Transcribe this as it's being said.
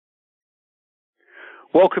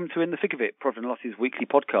Welcome to In the Thick of It, Profit and Losses weekly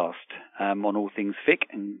podcast on all things FIC,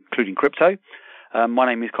 including crypto. My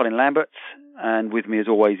name is Colin Lambert, and with me as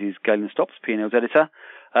always is Galen Stopps, P&L's editor.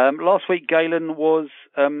 Last week, Galen was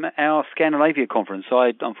our Scandinavia conference.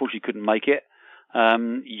 I unfortunately couldn't make it.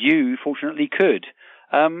 You, fortunately, could.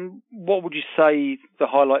 What would you say the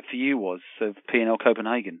highlight for you was of P&L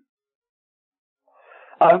Copenhagen?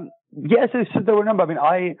 So there were a number. I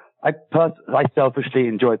mean, I selfishly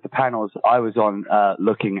enjoyed the panels I was on,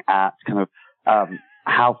 looking at kind of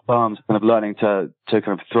how firms are kind of learning to kind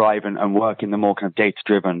of thrive and work in the more kind of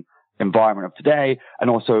data-driven environment of today,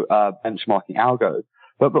 and also benchmarking algos.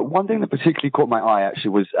 But one thing that particularly caught my eye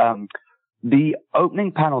actually was the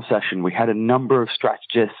opening panel session. We had a number of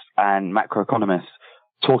strategists and macroeconomists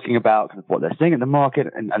talking about kind of what they're seeing in the market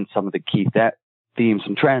and some of the key themes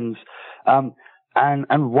and trends. And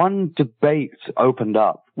one debate opened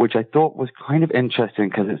up, which I thought was kind of interesting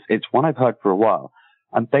because it's one I've heard for a while.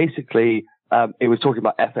 And basically, it was talking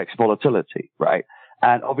about FX volatility, right?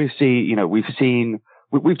 And obviously, you know, we've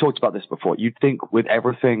talked about this before. You'd think with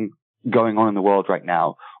everything going on in the world right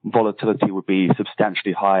now, volatility would be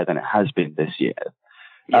substantially higher than it has been this year.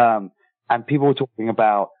 Yeah. And people were talking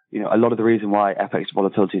about, you know, a lot of the reason why FX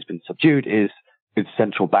volatility has been subdued is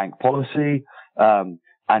central bank policy.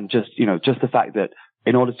 And just the fact that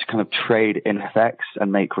in order to kind of trade in FX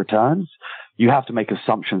and make returns, you have to make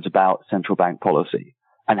assumptions about central bank policy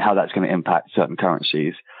and how that's going to impact certain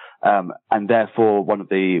currencies. And therefore, one of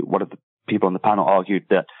the people on the panel argued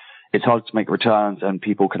that it's hard to make returns and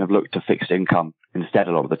people kind of look to fixed income instead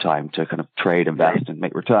a lot of the time to kind of trade, invest, and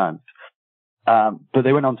make returns. But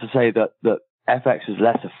they went on to say that FX is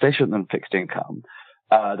less efficient than fixed income,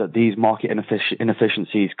 that these market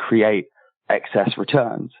inefficiencies create excess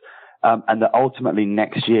returns, and that ultimately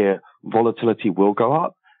next year volatility will go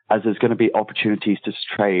up as there's going to be opportunities to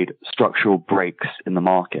trade structural breaks in the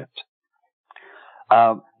market.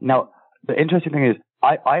 Now, the interesting thing is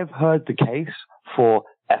I've heard the case for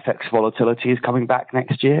FX volatility is coming back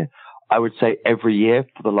next year. I would say every year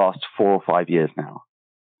for the last 4 or 5 years now.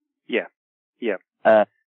 Yeah.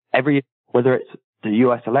 Every year, whether it's the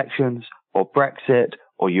US elections or Brexit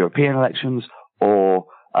or European elections or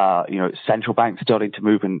central banks starting to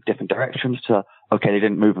move in different directions they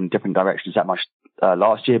didn't move in different directions that much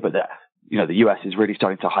last year, but the US is really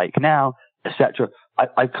starting to hike now, etc.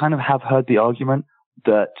 I kind of have heard the argument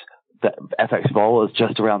that FX vol is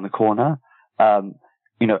just around the corner.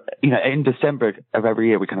 In December of every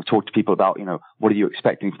year, we kind of talk to people about, what are you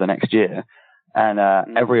expecting for the next year?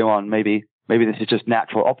 And everyone, maybe this is just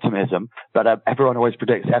natural optimism, but everyone always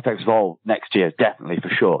predicts FX vol next year, definitely for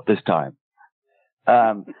sure, this time.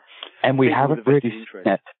 And we haven't really seen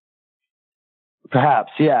it.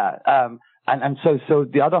 Perhaps, yeah. And so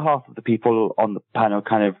the other half of the people on the panel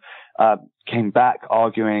kind of came back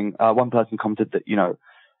arguing. One person commented that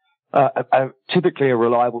typically a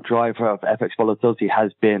reliable driver of FX volatility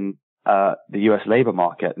has been the U.S. labor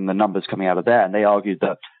market and the numbers coming out of there. And they argued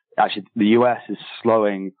that actually the U.S. is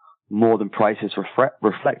slowing more than prices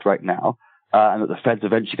reflect right now, and that the Fed's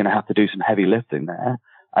eventually going to have to do some heavy lifting there.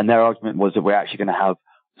 And their argument was that we're actually going to have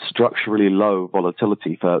structurally low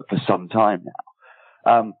volatility for some time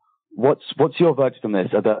now. What's your verdict on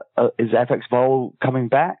this? Is FX vol coming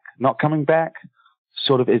back? Not coming back?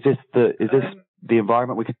 Sort of, is this the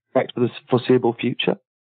environment we can expect for the foreseeable future?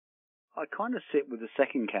 I kind of sit with the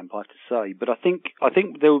second camp, I have to say, but I think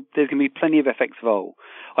there's going to be plenty of FX vol.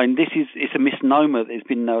 I mean, it's a misnomer that there's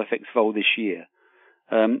been no FX vol this year.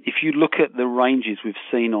 If you look at the ranges we've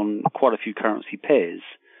seen on quite a few currency pairs,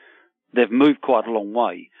 they've moved quite a long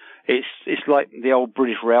way. It's like the old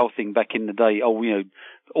British rail thing back in the day.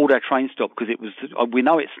 All our trains stopped because we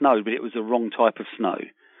know it snowed, but it was the wrong type of snow.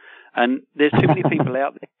 And there's too many people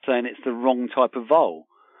out there saying it's the wrong type of vol.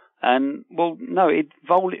 And, well, no,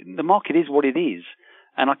 the market is what it is.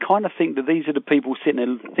 And I kind of think that these are the people sitting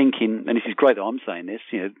there thinking, and this is great that I'm saying this,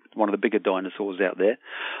 one of the bigger dinosaurs out there,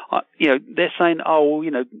 they're saying,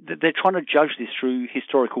 they're trying to judge this through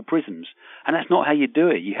historical prisms. And that's not how you do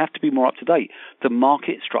it. You have to be more up to date. The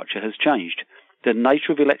market structure has changed. The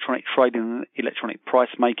nature of electronic trading, electronic price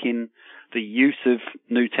making, the use of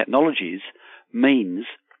new technologies means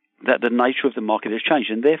that the nature of the market has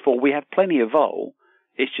changed. And therefore, we have plenty of vol.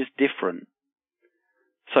 It's just different.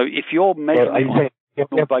 So if you're measuring...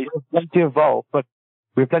 we have plenty of vol, but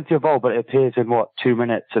it appears in 2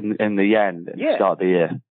 minutes in the end at the start of the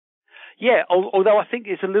year. Yeah, although I think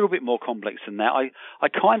it's a little bit more complex than that. I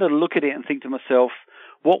kind of look at it and think to myself,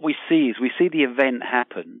 what we see is we see the event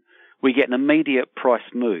happen. We get an immediate price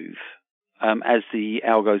move as the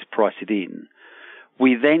algos price it in.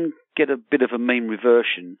 We then get a bit of a mean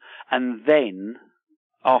reversion, and then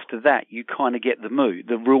after that, you kind of get the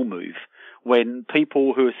real move, when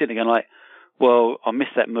people who are sitting and like, well, I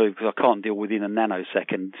missed that move because I can't deal within a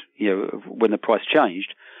nanosecond, when the price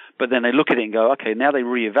changed. But then they look at it and go, okay, now they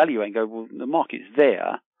reevaluate and go, well, the market's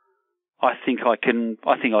there. I think I can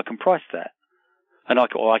price that, and I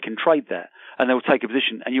can trade that, and they'll take a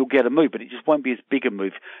position, and you'll get a move, but it just won't be as big a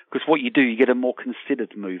move, because what you do, you get a more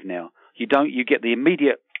considered move now. You get the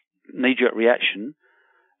immediate knee-jerk reaction,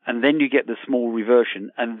 and then you get the small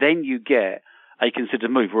reversion, and then you get a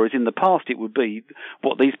considered move. Whereas in the past, it would be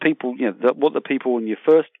what these people, what the people in your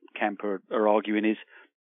first camp are arguing is,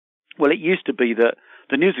 well, it used to be that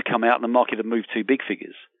the news would come out and the market would move two big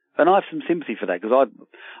figures. And I have some sympathy for that, because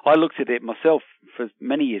I looked at it myself for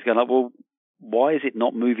many years going like, well, why is it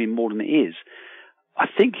not moving more than it is? I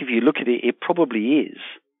think if you look at it, it probably is.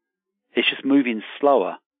 It's just moving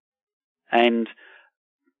slower. And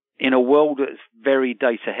in a world that's very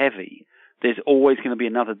data heavy, there's always going to be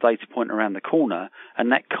another data point around the corner,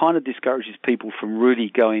 and that kind of discourages people from really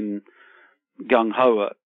going gung-ho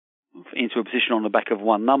into a position on the back of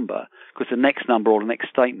one number, because the next number or the next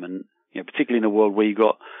statement, particularly in a world where you've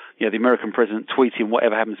got the American president tweeting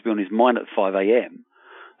whatever happens to be on his mind at 5 a.m.,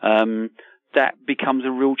 that becomes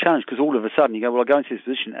a real challenge, because all of a sudden you go, well, I go into this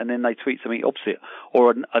position, and then they tweet something opposite,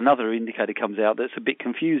 or another indicator comes out that's a bit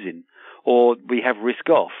confusing, or we have risk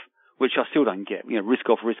off, which I still don't get. Risk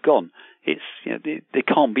off, risk on. It's there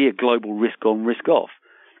can't be a global risk on, risk off.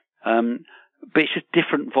 But it's just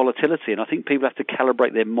different volatility, and I think people have to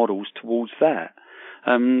calibrate their models towards that.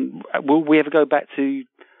 Will we ever go back to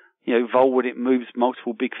vol when it moves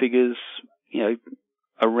multiple big figures,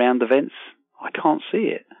 around events? I can't see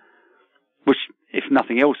it. Which, if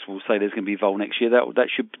nothing else, will say there's going to be vol next year. That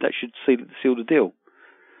should seal the deal.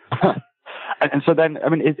 And so then, I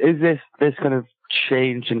mean, is this kind of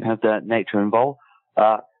change in kind of the nature and vol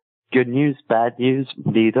good news, bad news,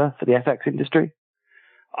 neither for the FX industry?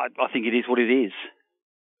 I think it is what it is.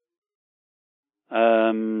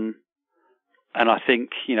 And I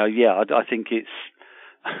think, I think it's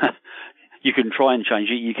you can try and change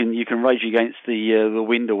it. You can rage against the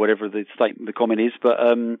wind or whatever the comment is, but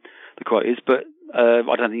the quote is. But I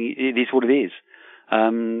don't think it is what it is.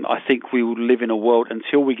 I think we will live in a world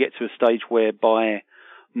until we get to a stage whereby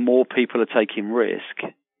more people are taking risk,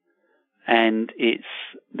 and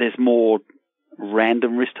there's more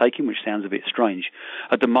random risk taking, which sounds a bit strange.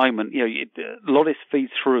 At the moment, a lot of this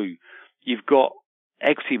feeds through. You've got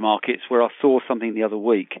equity markets where I saw something the other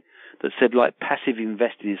week that said like passive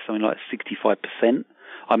investing is something like 65%.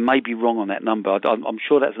 I may be wrong on that number. I'm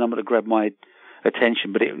sure that's a number that grabbed my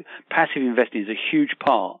attention, but passive investing is a huge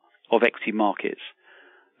part of equity markets.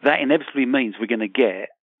 That inevitably means we're going to get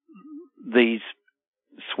these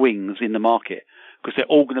swings in the market, because they're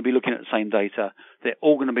all going to be looking at the same data. They're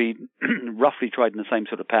all going to be roughly trading the same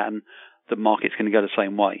sort of pattern. The market's going to go the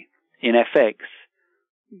same way. In FX,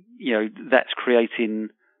 that's creating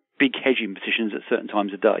big hedging positions at certain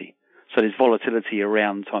times of day. So there's volatility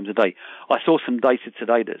around times of day. I saw some data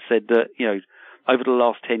today that said that, over the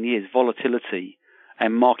last 10 years, volatility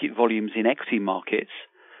and market volumes in equity markets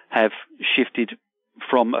have shifted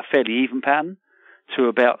from a fairly even pattern to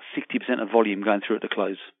about 60% of volume going through at the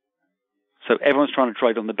close. So everyone's trying to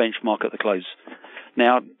trade on the benchmark at the close.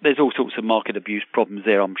 Now, there's all sorts of market abuse problems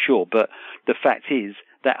there, I'm sure, but the fact is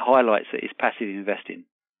that highlights that it's passive investing.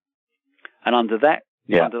 And under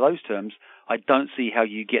those terms, I don't see how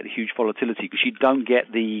you get the huge volatility, because you don't get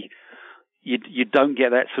you don't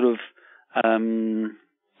get that sort of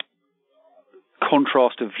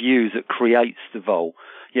contrast of views that creates the vol.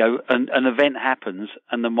 An event happens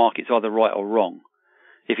and the market's either right or wrong.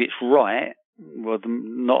 If it's right, well,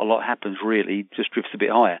 not a lot happens really, just drifts a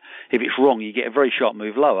bit higher. If it's wrong, you get a very sharp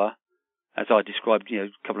move lower, as I described, a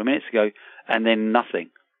couple of minutes ago, and then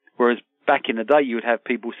nothing. Whereas back in the day, you would have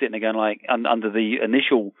people sitting there going like, under the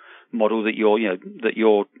initial model that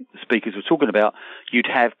your speakers were talking about, you'd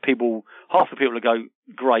have people, half the people would go,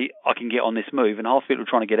 great, I can get on this move, and half the people are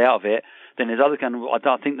trying to get out of it. Then there's other kind of, I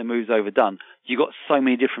don't think the move's overdone. You've got so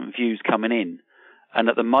many different views coming in. And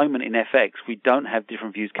at the moment in FX, we don't have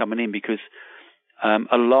different views coming in, because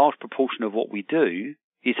a large proportion of what we do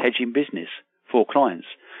is hedging business for clients.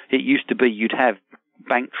 It used to be you'd have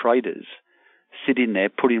bank traders sitting there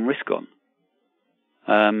putting risk on.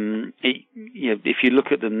 If you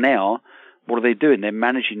look at them now, what are they doing? They're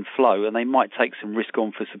managing flow, and they might take some risk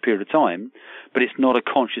on for a period of time, but it's not a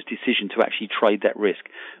conscious decision to actually trade that risk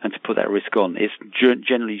and to put that risk on. It's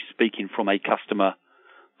generally speaking from a customer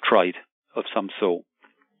trade of some sort.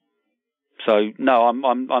 So no,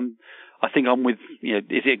 I think I'm with, is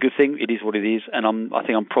it a good thing? It is what it is, and I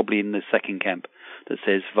think I'm probably in the second camp that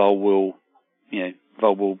says vol will,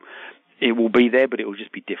 Vol will be there, but it will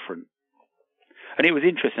just be different. And it was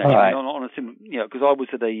interesting actually, right. on a similar, because I was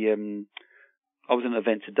at an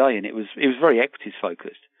event today, and it was very equities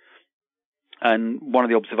focused. And one of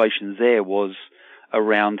the observations there was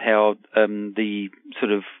around how the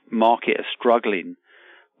sort of market is struggling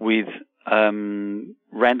with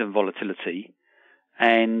random volatility.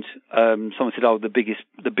 And someone said,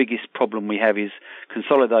 the biggest problem we have is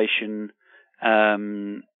consolidation,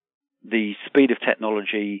 the speed of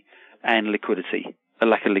technology, and liquidity, a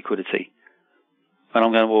lack of liquidity. And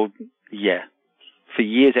I'm going, well, yeah. For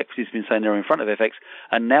years, equities have been saying they're in front of FX,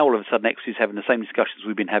 and now all of a sudden, equities having the same discussions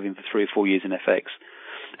we've been having for 3 or 4 years in FX.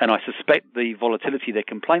 And I suspect the volatility they're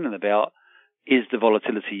complaining about is the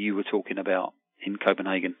volatility you were talking about in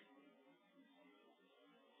Copenhagen.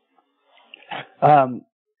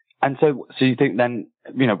 And so you think then,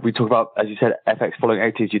 we talk about, as you said, FX following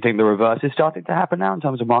equities. Do you think the reverse is starting to happen now in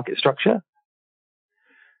terms of market structure?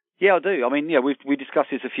 Yeah, I do. I mean, we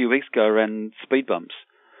discussed this a few weeks ago around speed bumps.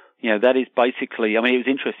 That is basically, it was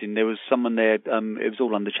interesting. There was someone there, it was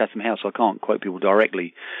all under Chatham House, so I can't quote people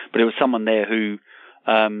directly, but there was someone there who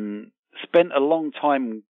spent a long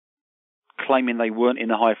time claiming they weren't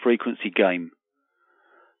in a high-frequency game,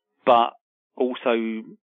 but also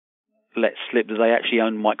let slip that they actually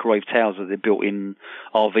own microwave towers that they built in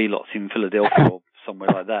RV lots in Philadelphia or somewhere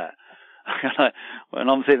like that.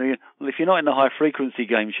 And I'm thinking, well, if you're not in the high-frequency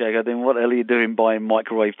game, Shago, then what the hell are you doing buying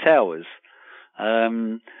microwave towers?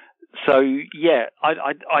 So, yeah,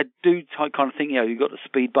 I do kind of think, you've got the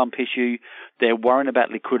speed bump issue. They're worrying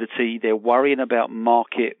about liquidity. They're worrying about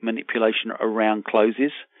market manipulation around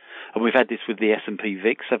closes. And we've had this with the S&P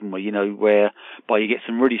VIX, haven't we? Whereby you get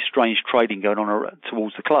some really strange trading going on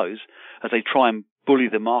towards the close as they try and bully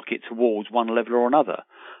the market towards one level or another.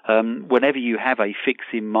 Whenever you have a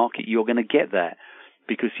fixing market, you're going to get that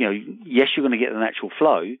because, yes, you're going to get an actual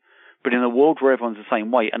flow, but in a world where everyone's the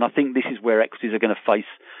same way, and I think this is where equities are going to face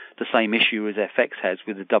the same issue as FX has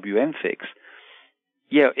with the WM fix.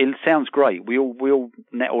 Yeah, it sounds great. We all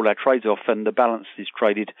net all our trades off and the balance is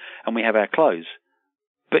traded and we have our close.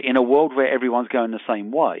 But in a world where everyone's going the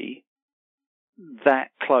same way,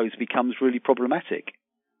 that close becomes really problematic.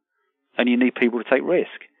 And you need people to take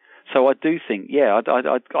risk. So I do think,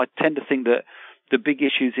 I tend to think that the big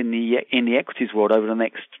issues in the equities world over the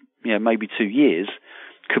next, maybe 2 years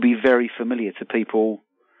could be very familiar to people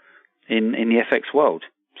in the FX world.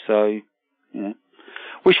 So,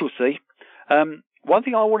 we shall see. One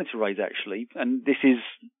thing I wanted to raise actually, and this is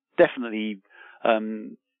definitely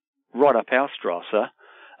right up our strasser,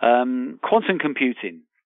 quantum computing.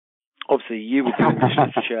 Obviously, you with your English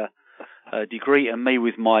literature degree, and me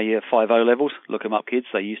with my 5 O levels. Look them up, kids;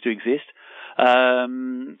 they used to exist.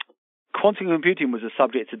 Quantum computing was a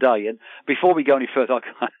subject today, and before we go any further,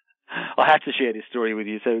 I had to share this story with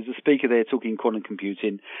you. So there was a speaker there talking quantum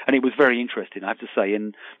computing, and it was very interesting, I have to say.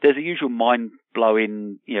 And there's a usual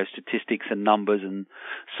mind-blowing, statistics and numbers and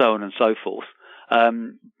so on and so forth.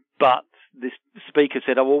 But this speaker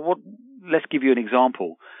said, let's give you an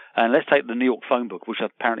example. And let's take the New York phone book, which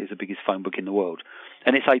apparently is the biggest phone book in the world.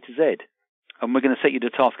 And it's A to Z. And we're going to set you the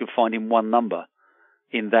task of finding one number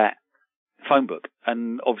in that phone book.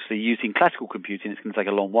 And obviously using classical computing, it's going to take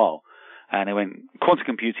a long while. And they went, quantum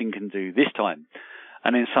computing can do this time.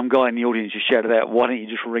 And then some guy in the audience just shouted out, why don't you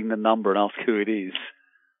just ring the number and ask who it is?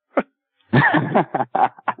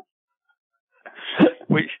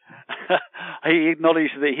 Which he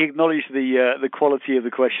acknowledged the quality of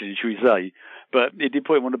the question, should we say. But it did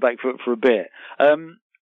put him on the back foot for a bit.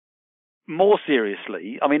 More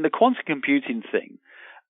seriously, the quantum computing thing,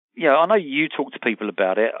 I know you talk to people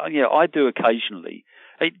about it. I do occasionally.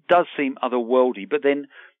 It does seem otherworldly, but then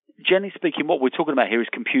generally speaking, what we're talking about here is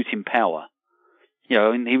computing power.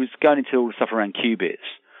 And he was going into all the stuff around qubits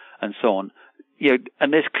and so on.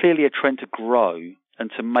 And there's clearly a trend to grow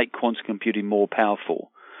and to make quantum computing more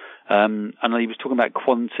powerful. And he was talking about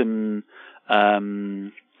quantum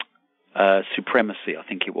supremacy, I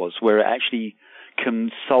think it was, where it actually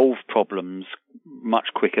can solve problems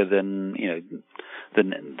much quicker than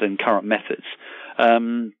current methods.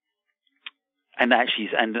 And actually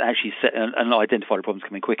set and identify the problems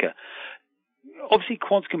coming quicker. Obviously,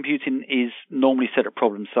 quantum computing is normally set at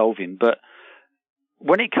problem solving, but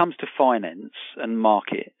when it comes to finance and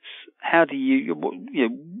markets, how do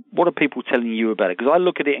what are people telling you about it? Because I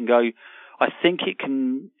look at it and go, I think it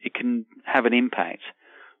can have an impact.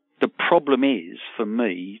 The problem is for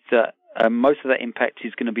me that most of that impact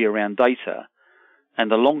is going to be around data, and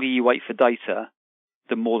the longer you wait for data,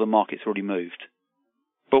 the more the market's already moved.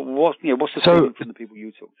 But what's the feeling from the people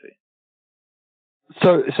you talk to?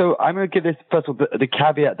 So I'm going to give this first of all the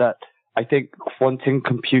caveat that I think quantum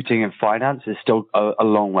computing in finance is still a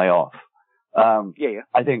long way off. Yeah.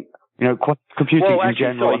 I think, quantum computing in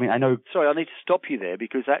general, sorry, I mean, I know... Sorry, I need to stop you there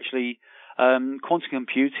because actually quantum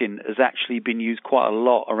computing has actually been used quite a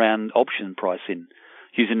lot around option pricing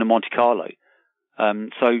using the Monte Carlo.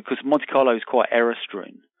 Because Monte Carlo is quite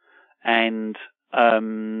error-strewn. And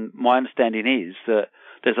my understanding is that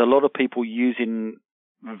there's a lot of people using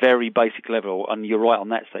very basic level, and you're right on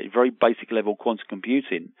that stage, very basic level quantum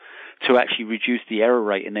computing to actually reduce the error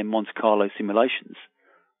rate in their Monte Carlo simulations.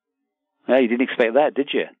 Yeah, you didn't expect that,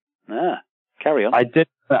 did you? Carry on. I did,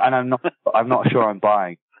 and I'm not sure I'm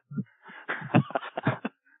buying.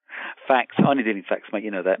 Facts. Only dealing facts, mate.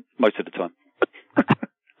 You know that most of the time.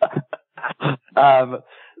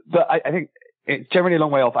 But I think it's generally a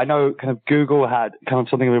long way off. I know kind of Google had kind of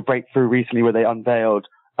something of a breakthrough recently where they unveiled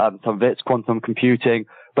some of its quantum computing,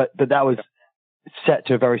 but that was set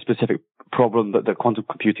to a very specific problem that quantum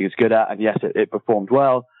computing is good at, and yes, it performed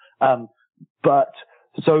well. But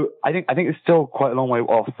so I think it's still quite a long way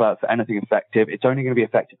off for anything effective. It's only going to be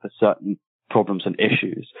effective for certain problems and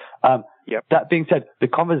issues. That being said, the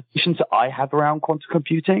conversations that I have around quantum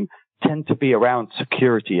computing tend to be around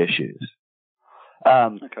security issues.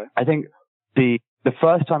 Okay. I think the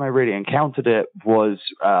first time I really encountered it was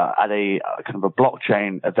at a kind of a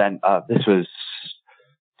blockchain event. This was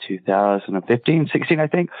 2015, 16, I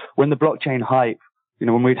think, when the blockchain hype,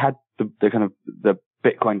 when we'd had the kind of the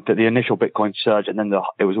Bitcoin, the initial Bitcoin surge, and then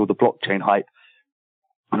it was all the blockchain hype.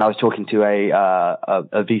 And I was talking to a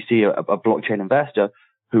VC, a blockchain investor,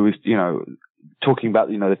 who was, talking about,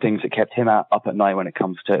 the things that kept him up at night when it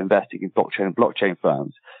comes to investing in blockchain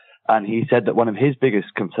firms. And he said that one of his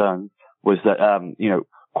biggest concerns was that,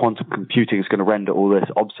 quantum computing is going to render all this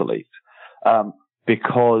obsolete.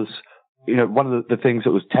 Because, one of the things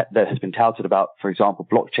that has been touted about, for example,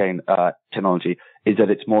 blockchain technology, is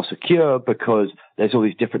that it's more secure because there's all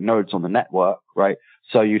these different nodes on the network, right?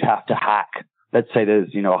 So you'd have to hack, let's say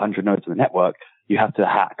there's, 100 nodes on the network, you have to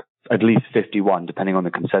hack at least 51, depending on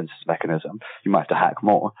the consensus mechanism. You might have to hack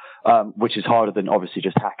more, which is harder than obviously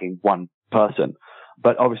just hacking one person.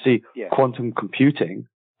 But obviously, quantum computing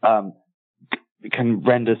can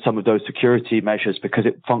render some of those security measures because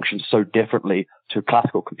it functions so differently to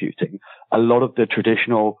classical computing. A lot of the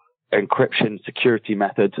traditional encryption, security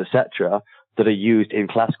methods, etc., that are used in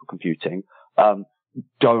classical computing aren't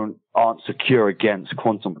secure against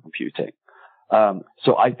quantum computing.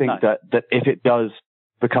 So I think that if it does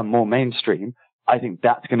become more mainstream, I think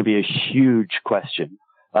that's going to be a huge question.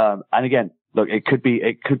 And again, look, it could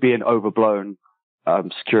be an overblown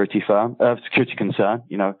security concern,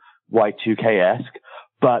 Y2K-esque.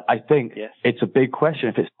 But I think it's a big question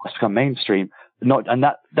if it's become mainstream. And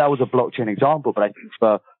that was a blockchain example, but I think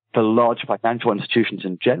for large financial institutions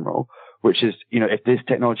in general, which is, if this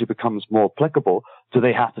technology becomes more applicable, do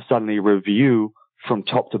they have to suddenly review from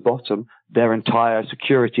top to bottom their entire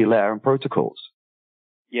security layer and protocols?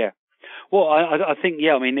 Yeah. Well, I think,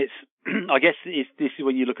 I mean, it's, I guess this is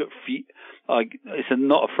when you look at, it's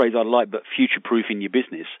not a phrase I like, but future-proofing your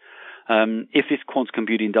business. If this quantum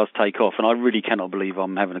computing does take off, and I really cannot believe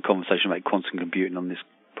I'm having a conversation about quantum computing on this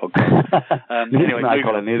podcast.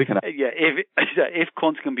 Neither can I. Yeah, if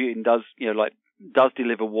quantum computing does, does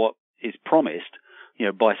deliver what is promised,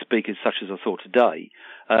 by speakers such as I saw today,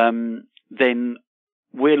 then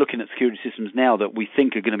we're looking at security systems now that we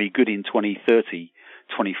think are going to be good in 2030,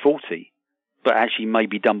 2040, but actually may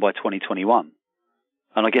be done by 2021.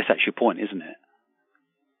 And I guess that's your point, isn't it?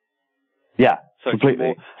 Yeah,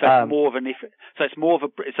 completely. It's more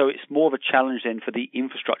of a challenge then for the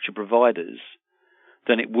infrastructure providers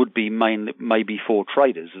than it would be maybe for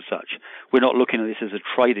traders as such. We're not looking at this as a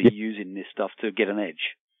trader using this stuff to get an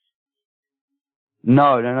edge.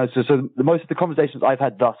 No. So most of the conversations I've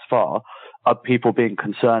had thus far are people being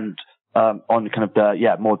concerned on kind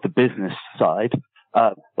of more the business side.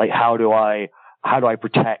 Like how do I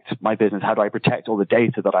protect my business? How do I protect all the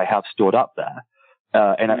data that I have stored up there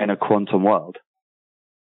in a quantum world?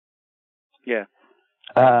 Yeah.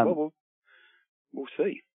 We'll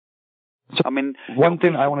see. So I mean, one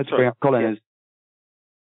thing I wanted to bring up, Colin, is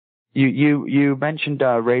you mentioned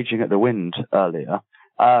Raging at the Wind earlier.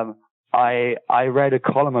 I read a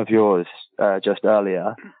column of yours just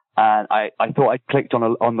earlier, and I thought I clicked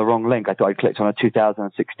on the wrong link. I thought I clicked on a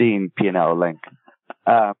 2016 P&L link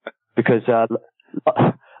because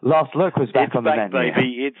Last Look was back on the menu.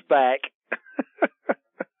 Baby, it's back.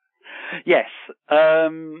 Yes.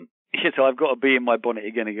 So I've got to be in my bonnet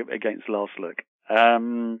again against Last Look.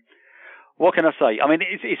 What can I say? I mean,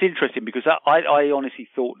 it's interesting because I honestly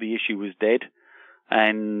thought the issue was dead.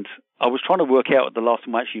 And I was trying to work out the last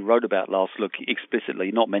time I actually wrote about Last Look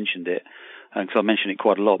explicitly, not mentioned it, because I mentioned it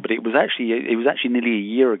quite a lot. But it was actually nearly a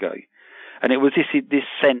year ago, and it was this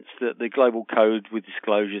sense that the global code with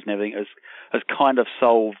disclosures and everything has kind of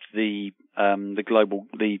solved the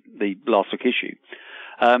Last Look issue.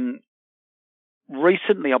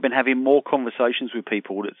 Recently, I've been having more conversations with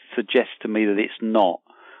people that suggest to me that it's not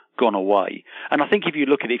gone away. And I think if you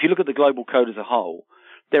look at the global code as a whole,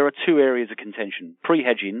 there are two areas of contention: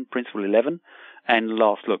 pre-hedging, Principle 11, and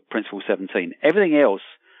Last Look, Principle 17. Everything else,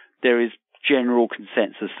 there is general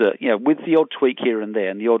consensus that, with the odd tweak here and there,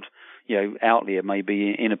 and the odd, outlier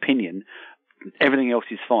maybe in opinion, everything else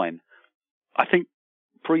is fine. I think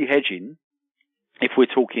pre-hedging, if we're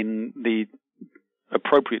talking the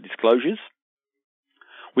appropriate disclosures,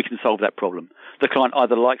 we can solve that problem. The client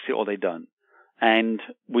either likes it or they don't. And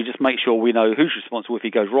we just make sure we know who's responsible if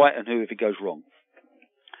it goes right and who if it goes wrong.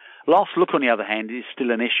 Last Look, on the other hand, is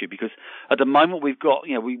still an issue because at the moment we've got,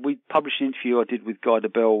 we published an interview I did with Guy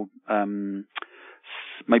Debelle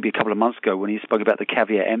maybe a couple of months ago when he spoke about the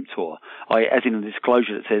Caveat Emptor. As in a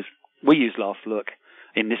disclosure that says we use Last Look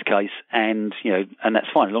in this case, and that's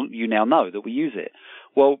fine. You now know that we use it.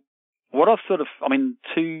 Well, what I've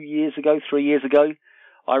 3 years ago,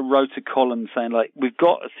 I wrote a column saying, we've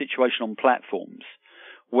got a situation on platforms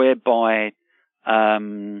whereby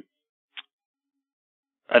an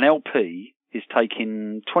LP is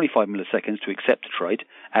taking 25 milliseconds to accept a trade,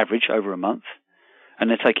 average over a month, and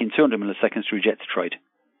they're taking 200 milliseconds to reject a trade.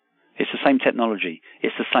 It's the same technology.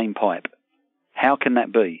 It's the same pipe. How can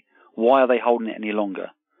that be? Why are they holding it any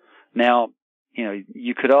longer? Now,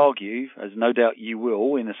 you could argue, as no doubt you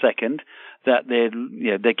will in a second, that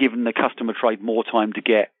they're giving the customer trade more time to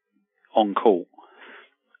get on call.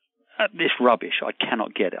 This rubbish. I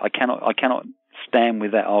cannot get it. I cannot stand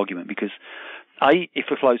with that argument because, if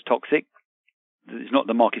the flow's toxic,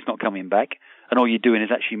 the market's not coming back, and all you're doing is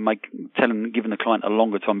actually giving the client a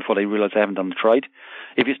longer time before they realise they haven't done the trade.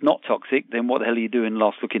 If it's not toxic, then what the hell are you doing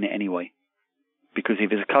last looking at anyway? Because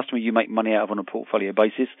if it's a customer you make money out of on a portfolio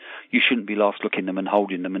basis, you shouldn't be last looking them and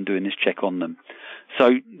holding them and doing this check on them. So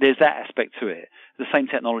there's that aspect to it. The same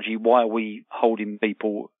technology, why are we holding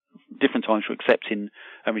people different times for accepting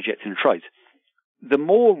and rejecting a trade? The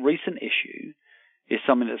more recent issue is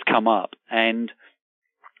something that's come up, and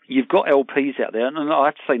you've got LPs out there, and I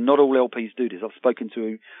have to say not all LPs do this. I've spoken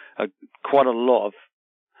to quite a lot of,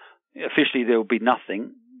 officially there will be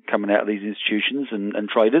nothing coming out of these institutions and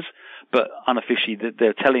traders, but unofficially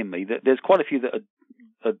they're telling me that there's quite a few that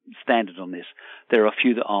are standard on this. There are a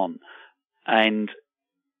few that aren't. And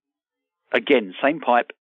again, same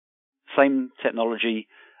pipe, same technology,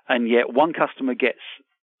 and yet one customer gets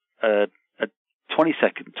a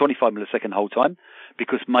 25 millisecond hold time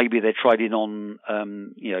because maybe they're trading on,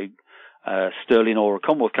 sterling or a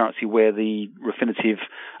Commonwealth currency where the Refinitiv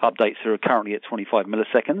updates are currently at 25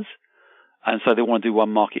 milliseconds. And so they want to do one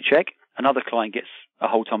market check. Another client gets a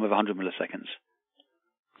hold time of 100 milliseconds.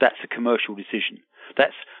 That's a commercial decision.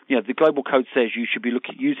 That's, the global code says you should be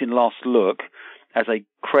using Last Look as a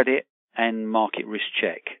credit and market risk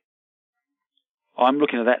check. I'm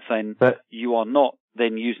looking at that saying, but you are not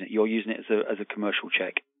then using it. You're using it as a commercial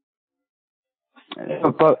check.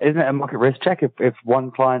 But isn't it a market risk check if one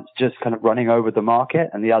client's just kind of running over the market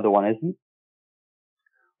and the other one isn't?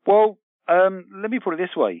 Well, let me put it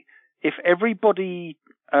this way. If everybody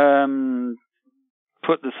put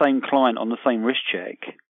the same client on the same risk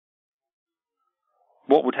check,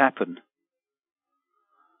 what would happen?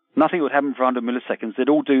 Nothing would happen for 100 milliseconds. They'd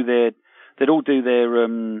all do their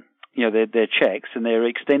checks and their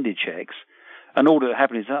extended checks, and all that would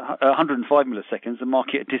happen is 105 milliseconds, the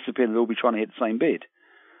market would disappear and they'll all be trying to hit the same bid.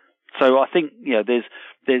 So I think there's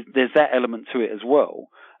that element to it as well.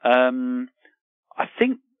 I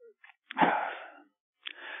think.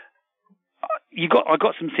 I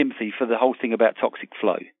got some sympathy for the whole thing about toxic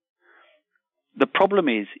flow. The problem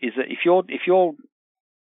is that if you're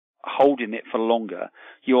holding it for longer,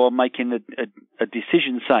 you're making a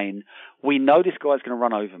decision saying, we know this guy's going to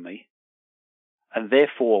run over me, and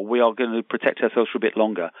therefore we are going to protect ourselves for a bit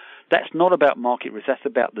longer. That's not about market risk. That's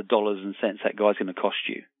about the dollars and cents that guy's going to cost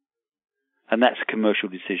you, and that's a commercial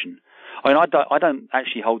decision. I mean, I don't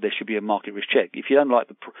actually hold there should be a market risk check. If you don't like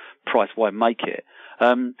the price, why make it?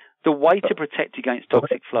 The way to protect against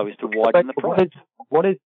toxic flow is to widen the price.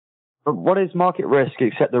 What is market risk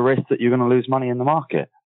except the risk that you're going to lose money in the market?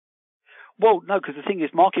 Well, no, because the thing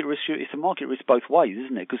is, market risk, it's a market risk both ways,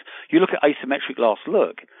 isn't it? Because you look at asymmetric Last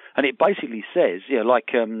Look, and it basically says,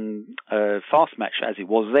 Fast Match, as it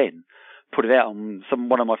was then, put it out on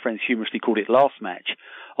one of my friends humorously called it Last Match.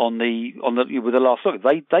 with the last look.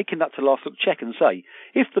 They conduct a last look check and say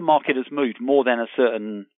if the market has moved more than a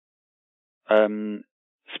certain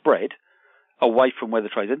spread away from where the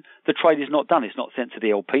trade is, the trade is not done. It's not sent to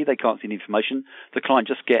the LP. They can't see the information. The client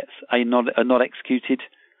just gets a not executed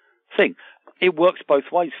thing. It works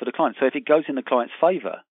both ways for the client. So if it goes in the client's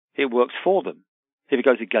favour, it works for them. If it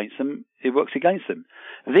goes against them, it works against them.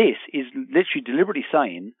 This is literally deliberately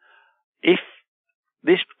saying, if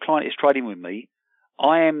this client is trading with me,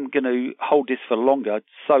 I am going to hold this for longer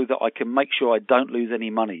so that I can make sure I don't lose any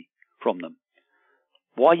money from them.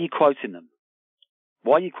 Why are you quoting them?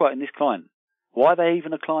 Why are you quoting this client? Why are they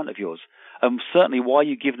even a client of yours? And certainly, why are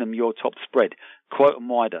you giving them your top spread? Quote them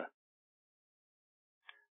wider.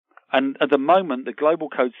 And at the moment, the global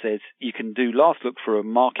code says you can do last look for a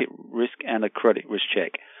market risk and a credit risk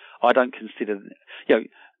check. I don't consider,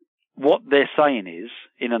 what they're saying is,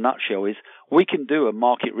 in a nutshell, is we can do a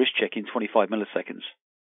market risk check in 25 milliseconds.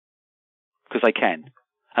 Because they can.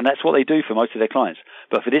 And that's what they do for most of their clients.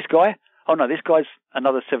 But for this guy, oh no, this guy's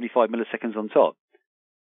another 75 milliseconds on top.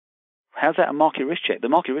 How's that a market risk check? The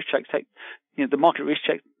market risk check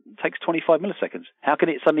takes 25 milliseconds. How can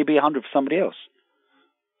it suddenly be 100 for somebody else?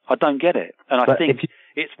 I don't get it. And I think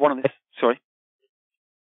it's one of the... Sorry?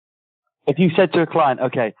 If you said to a client,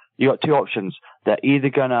 okay, you got two options. They're either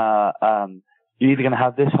gonna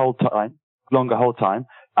have this whole time, longer hold time,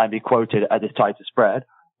 and be quoted at this tighter spread,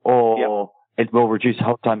 or it will reduce the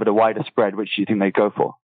hold time but a wider spread, which do you think they go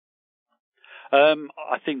for?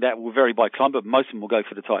 I think that will vary by client, but most of them will go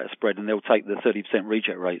for the tighter spread and they'll take the 30%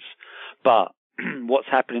 reject rates. But what's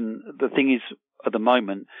happening, the thing is, at the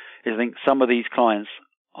moment, is I think some of these clients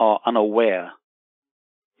are unaware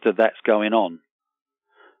that that's going on.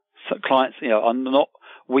 So clients, are not.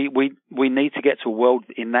 We need to get to a world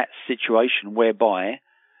in that situation whereby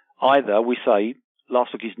either we say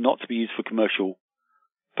last look is not to be used for commercial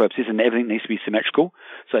purposes and everything needs to be symmetrical.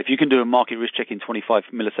 So if you can do a market risk check in 25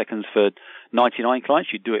 milliseconds for 99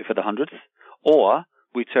 clients, you do it for the 100th. Or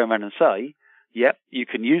we turn around and say, yep, you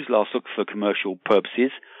can use last look for commercial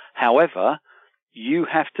purposes. However, you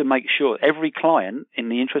have to make sure every client, in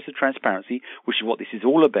the interest of transparency, which is what this is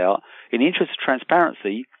all about, in the interest of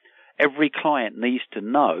transparency, every client needs to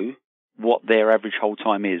know what their average hold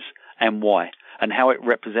time is and why, and how it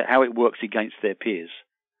works against their peers.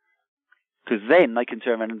 Because then they can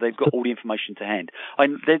turn around and they've got all the information to hand.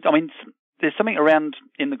 There's something around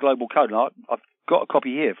in the global code, and I've got a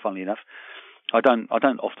copy here, funnily enough. I don't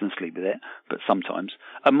often sleep with it, but sometimes.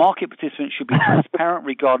 A market participant should be transparent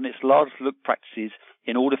regarding its last look practices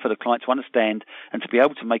in order for the client to understand and to be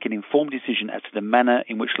able to make an informed decision as to the manner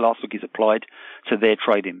in which last look is applied to their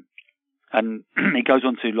trading. And it goes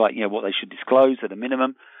on to what they should disclose at a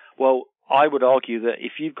minimum. Well, I would argue that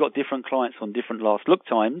if you've got different clients on different last look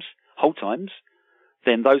times, hold times,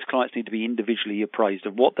 then those clients need to be individually appraised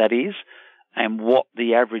of what that is and what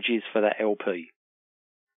the average is for that LP.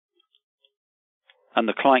 And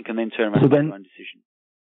the client can then turn around and make their own decision.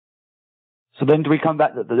 So then do we come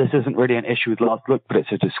back that this isn't really an issue with last look, but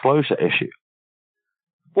it's a disclosure issue?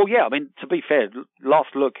 Well, yeah, to be fair,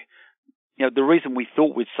 last look, the reason we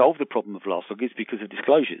thought we'd solve the problem of last look is because of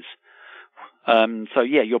disclosures. So,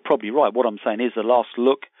 yeah, you're probably right. What I'm saying is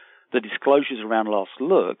the disclosures around last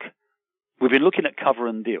look, we've been looking at cover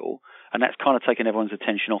and deal, and that's kind of taken everyone's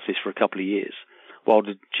attention off this for a couple of years, while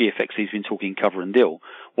the GFXC's been talking cover and deal.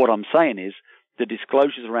 What I'm saying is the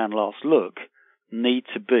disclosures around last look need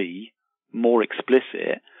to be more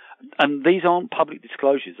explicit. And these aren't public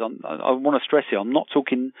disclosures. I want to stress here, I'm not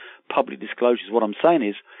talking public disclosures. What I'm saying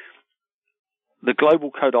is the global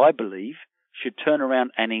code, I believe, should turn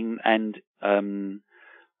around and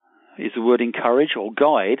is the word encourage or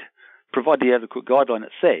guide, provide the adequate guideline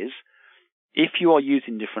that says if you are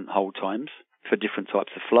using different hold times for different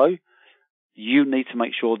types of flow, you need to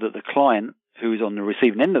make sure that the client who is on the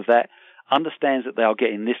receiving end of that understands that they are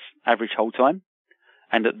getting this average hold time,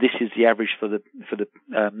 and that this is the average for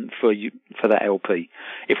that LP.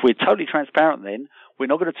 If we're totally transparent, then we're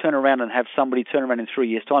not going to turn around and have somebody turn around in 3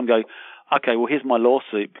 years' time and go, okay, well here's my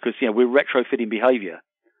lawsuit because we're retrofitting behaviour.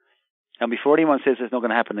 And before anyone says it's not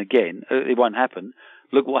going to happen again, it won't happen.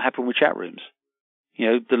 Look what happened with chat rooms.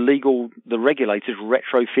 The regulators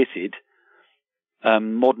retrofitted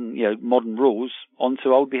modern rules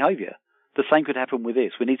onto old behaviour. The same could happen with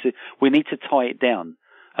this. We need to tie it down.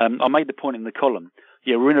 I made the point in the column.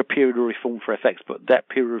 We're in a period of reform for FX, but that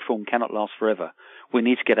period of reform cannot last forever. We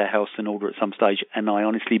need to get our house in order at some stage, and I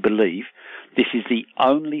honestly believe this is the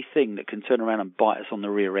only thing that can turn around and bite us on the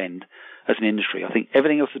rear end as an industry. I think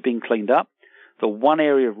everything else has been cleaned up. The one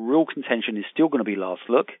area of real contention is still going to be last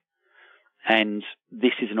look, and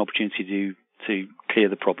this is an opportunity to clear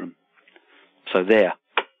the problem. So there,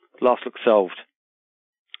 last look solved.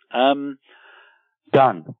 Done.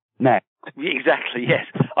 Next. Exactly. Yes.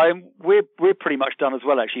 We're pretty much done as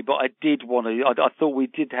well, actually. But I did want to. I thought we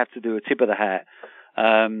did have to do a tip of the hat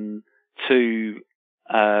to.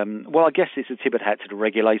 Well, I guess it's a tip of the hat to the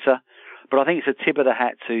regulator, but I think it's a tip of the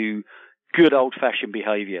hat to good old-fashioned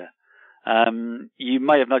behaviour. You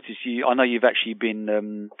may have noticed. I know you've actually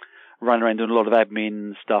been running around doing a lot of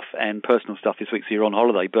admin stuff and personal stuff this week, so you're on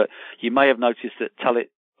holiday. But you may have noticed that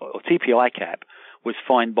TP ICAP was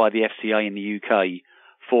fined by the FCA in the UK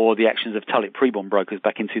for the actions of Tullett pre-bond brokers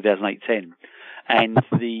back in 2008-10. And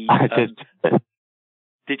the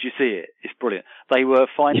did you see it? It's brilliant. They were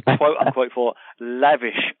fined, quote unquote, for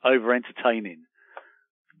lavish over entertaining.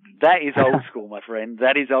 That is old school, my friend.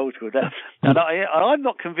 That is old school. And I'm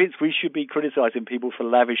not convinced we should be criticising people for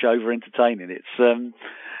lavish over entertaining. It's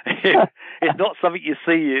not something you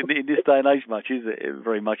see in this day and age much, is it?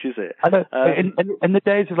 Very much, is it? I know. In the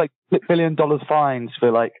days of like $1 billion fines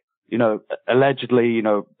for like, allegedly,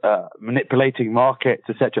 manipulating markets,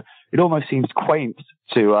 etc. It almost seems quaint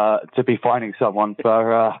to be fining someone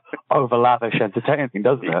for over lavish entertaining,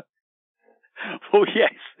 doesn't it? Well,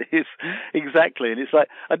 yes, it's exactly, and it's like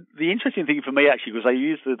the interesting thing for me actually was they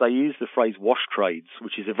use the phrase wash trades,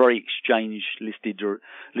 which is a very exchange listed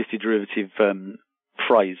derivative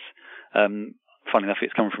phrase. Funny enough,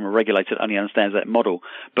 it's coming from a regulator that only understands that model,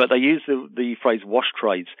 but they use the phrase wash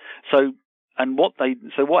trades. So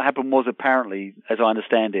what happened was, apparently, as I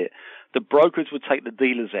understand it, the brokers would take the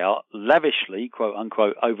dealers out lavishly, quote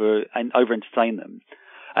unquote, over entertain them,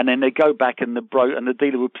 and then they go back and the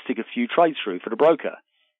dealer would stick a few trades through for the broker.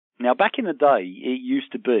 Now, back in the day, it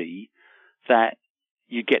used to be that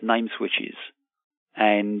you get name switches,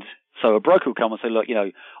 and so a broker would come and say, look,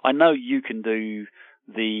 I know you can do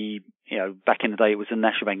back in the day it was the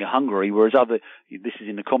National Bank of Hungary, whereas this is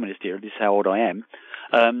in the communist era. This is how old I am.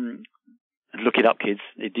 Look it up, kids.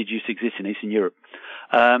 It did used to exist in Eastern Europe.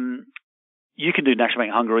 You can do National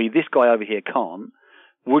Bank of Hungary. This guy over here can't.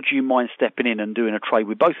 Would you mind stepping in and doing a trade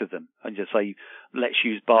with both of them? And just say, let's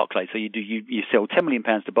use Barclays. So you sell £10 million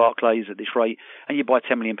to Barclays at this rate, and you buy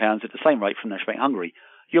 £10 million at the same rate from National Bank of Hungary.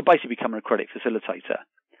 You're basically becoming a credit facilitator.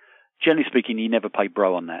 Generally speaking, you never pay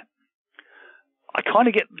bro on that. I kind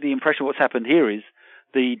of get the impression what's happened here is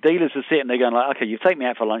the dealers are sitting there going like, okay, you've taken me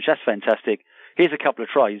out for lunch. That's fantastic. Here's a couple of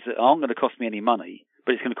trades that aren't going to cost me any money,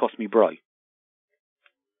 but it's going to cost me bro.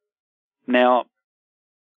 Now,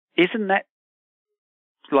 isn't that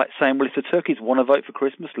like saying, well, if the turkeys want to vote for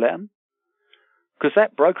Christmas, let them? Because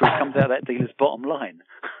that broker comes out of that dealer's bottom line.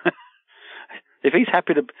 If he's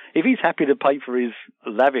happy to pay for his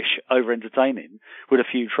lavish over entertaining with a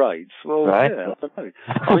few trades, well, right. Yeah, I don't know.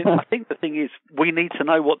 I think the thing is, we need to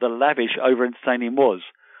know what the lavish over entertaining was.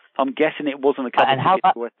 I'm guessing it wasn't a couple of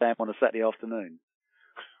tickets to West Ham on a Saturday afternoon.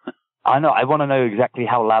 I know. I want to know exactly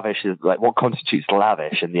how lavish is, like what constitutes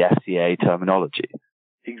lavish in the FCA terminology.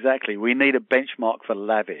 Exactly. We need a benchmark for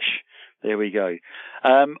lavish. There we go.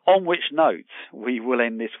 On which note, we will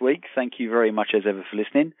end this week. Thank you very much as ever for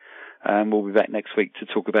listening. We'll be back next week to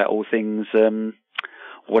talk about all things,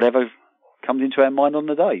 whatever comes into our mind on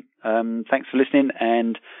the day. Thanks for listening,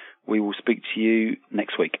 and we will speak to you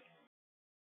next week.